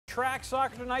Track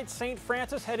soccer tonight, St.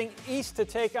 Francis heading east to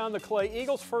take on the Clay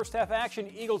Eagles. First half action,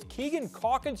 Eagles Keegan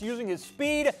Calkins using his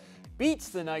speed, beats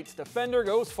the Knights defender,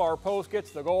 goes far post,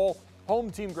 gets the goal. Home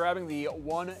team grabbing the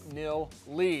 1-0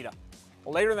 lead.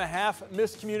 Later in the half,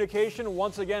 miscommunication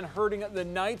once again hurting the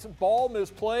Knights. Ball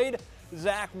misplayed.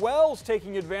 Zach Wells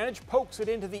taking advantage, pokes it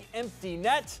into the empty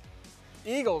net.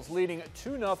 Eagles leading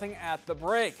 2-0 at the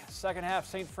break. Second half,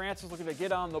 St. Francis looking to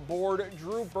get on the board.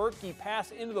 Drew Berkey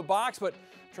pass into the box, but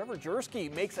Trevor Jersky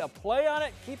makes a play on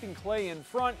it, keeping Clay in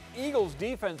front. Eagles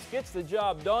defense gets the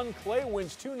job done. Clay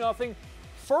wins 2-0.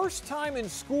 First time in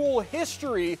school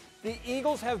history the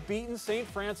Eagles have beaten St.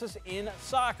 Francis in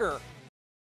soccer.